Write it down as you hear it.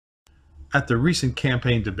At the recent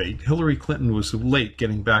campaign debate, Hillary Clinton was late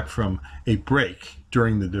getting back from a break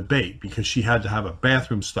during the debate because she had to have a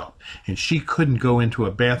bathroom stop, and she couldn't go into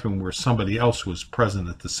a bathroom where somebody else was present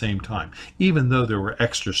at the same time. Even though there were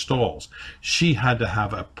extra stalls, she had to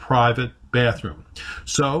have a private bathroom.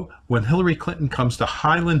 So when Hillary Clinton comes to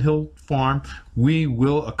Highland Hill Farm, we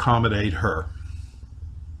will accommodate her.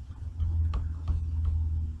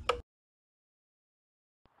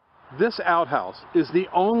 This outhouse is the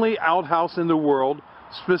only outhouse in the world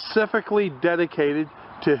specifically dedicated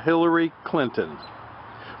to Hillary Clinton.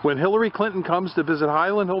 When Hillary Clinton comes to visit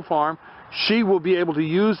Highland Hill Farm, she will be able to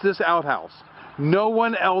use this outhouse. No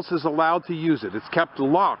one else is allowed to use it. It's kept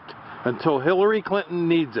locked until Hillary Clinton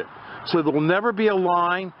needs it. So there'll never be a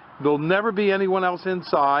line, there'll never be anyone else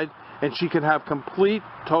inside, and she can have complete,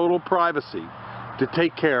 total privacy to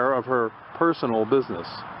take care of her personal business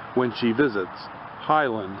when she visits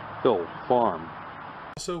Highland Hill Farm.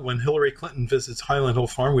 Also, when Hillary Clinton visits Highland Hill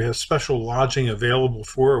Farm, we have special lodging available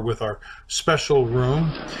for her with our special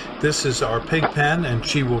room. This is our pig pen, and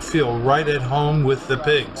she will feel right at home with the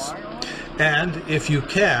pigs. And if you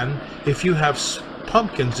have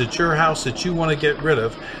pumpkins at your house that you want to get rid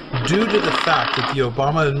of, due to the fact that the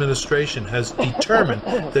Obama administration has determined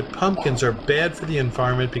that pumpkins are bad for the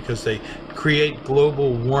environment because they create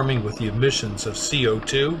global warming with the emissions of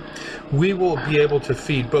CO2, we will be able to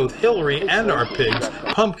feed both Hillary and our pigs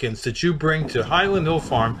pumpkins that you bring to Highland Hill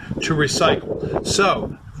Farm to recycle.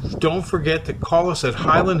 So don't forget to call us at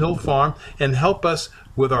Highland Hill Farm and help us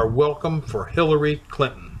with our welcome for Hillary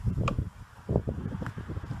Clinton.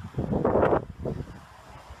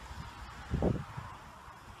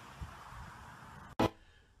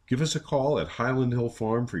 Give us a call at Highland Hill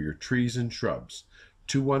Farm for your trees and shrubs.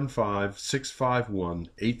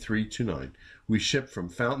 215-651-8329. We ship from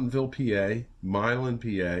Fountainville, PA, Milan,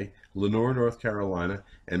 PA, Lenoir, North Carolina,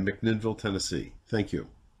 and McMinnville, Tennessee. Thank you.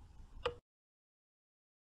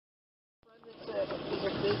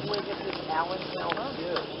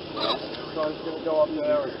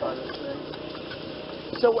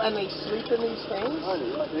 So, and they sleep in these things?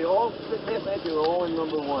 They all fit in bed. They're all in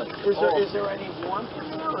number one. Is there any warmth in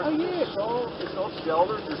there? Oh yeah, it's all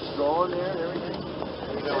sheltered. There's straw in there and everything.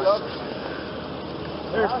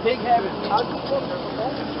 There's pig heaven. I'll just look. There's a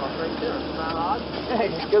folding truck right there. It's not odd.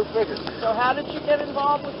 Hey, go figure. So how did you get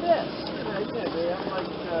involved with this? Yeah, they have like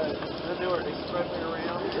they spread me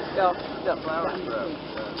around. The flower grow.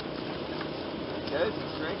 Goes,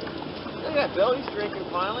 he's drinking. Look at that, Bill. He's drinking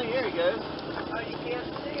finally. Here he goes. Oh, you can't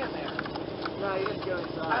see in there. No, he didn't go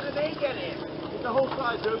inside. How did they get in? The whole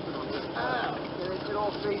side's open on this. Oh. And it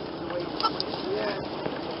all faces away from the yeah.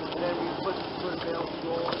 And then you put a bale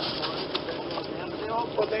straw on the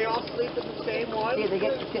But they all sleep in the same one? Yeah, they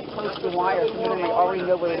get close to the wire, so then they already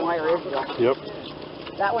know where the wire is. Yep.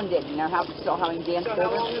 That one did. You know how still having danced So over?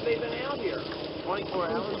 how long have they been out here? 24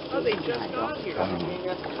 hours. Oh, they just got here. Came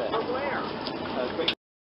yesterday. From where?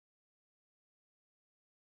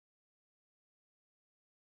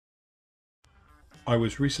 I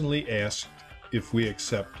was recently asked if we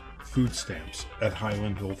accept food stamps at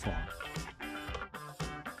Highland Hill Farm.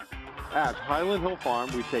 At Highland Hill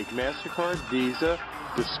Farm, we take MasterCard, Visa,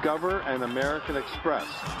 Discover, and American Express.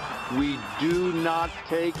 We do not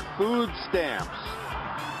take food stamps.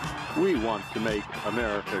 We want to make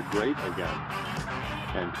America great again.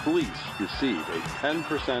 And please receive a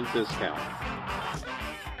 10% discount.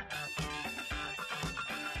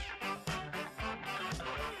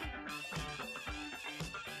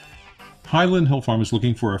 Highland Hill Farm is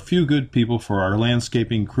looking for a few good people for our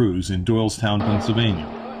landscaping crews in Doylestown, Pennsylvania.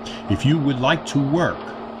 If you would like to work,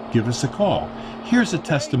 give us a call. Here's a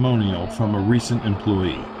testimonial from a recent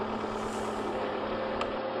employee.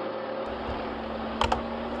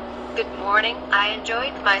 Good morning. I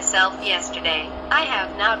enjoyed myself yesterday. I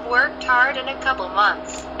have not worked hard in a couple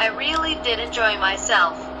months. I really did enjoy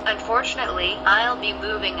myself. Unfortunately, I'll be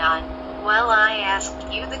moving on. Well, I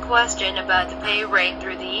asked you the question about the pay rate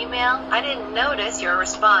through the email. I didn't notice your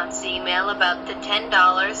response email about the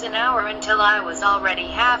 $10 an hour until I was already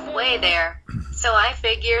halfway there. So I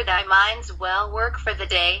figured I might as well work for the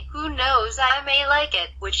day. Who knows, I may like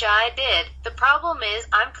it, which I did. The problem is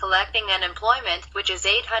I'm collecting unemployment, which is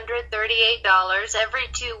 $838 every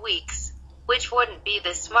 2 weeks. Which wouldn't be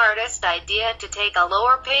the smartest idea to take a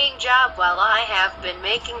lower paying job while I have been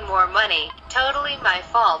making more money. Totally my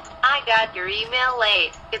fault. I got your email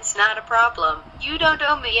late. It's not a problem. You don't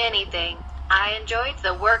owe me anything. I enjoyed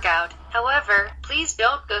the workout. However, please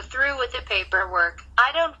don't go through with the paperwork.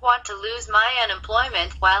 I don't want to lose my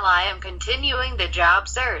unemployment while I am continuing the job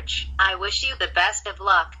search. I wish you the best of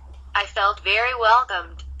luck. I felt very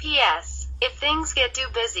welcomed. P.S. If things get too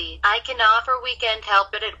busy, I can offer weekend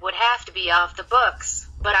help, but it would have to be off the books.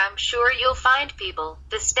 But I'm sure you'll find people.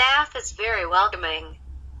 The staff is very welcoming.